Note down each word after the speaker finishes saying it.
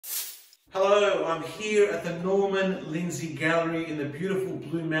Hello, I'm here at the Norman Lindsay Gallery in the beautiful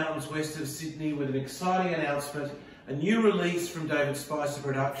Blue Mountains west of Sydney with an exciting announcement, a new release from David Spicer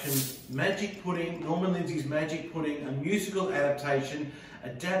Productions, Magic Pudding, Norman Lindsay's Magic Pudding, a musical adaptation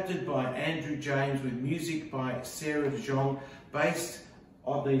adapted by Andrew James with music by Sarah De Jong, based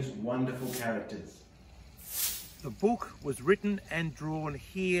on these wonderful characters. The book was written and drawn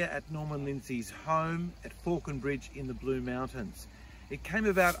here at Norman Lindsay's home at Falconbridge in the Blue Mountains. It came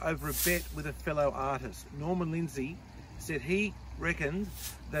about over a bet with a fellow artist. Norman Lindsay said he reckoned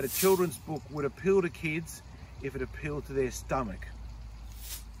that a children's book would appeal to kids if it appealed to their stomach.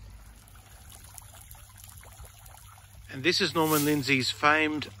 And this is Norman Lindsay's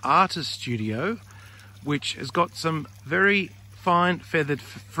famed artist studio, which has got some very fine feathered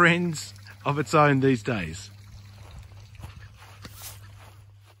friends of its own these days.